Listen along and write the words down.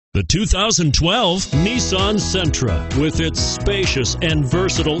The 2012 Nissan Sentra, with its spacious and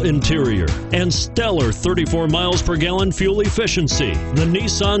versatile interior and stellar 34 miles per gallon fuel efficiency, the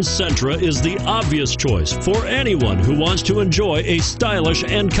Nissan Sentra is the obvious choice for anyone who wants to enjoy a stylish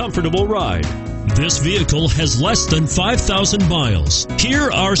and comfortable ride. This vehicle has less than 5,000 miles.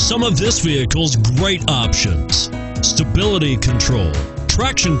 Here are some of this vehicle's great options: stability control,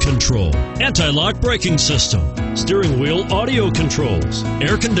 traction control, anti-lock braking system, steering wheel audio controls,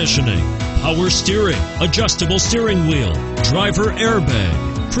 air conditioning, power steering, adjustable steering wheel, driver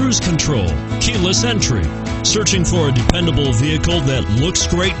airbag, cruise control, keyless entry. Searching for a dependable vehicle that looks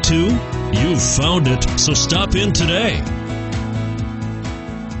great too? You've found it, so stop in today.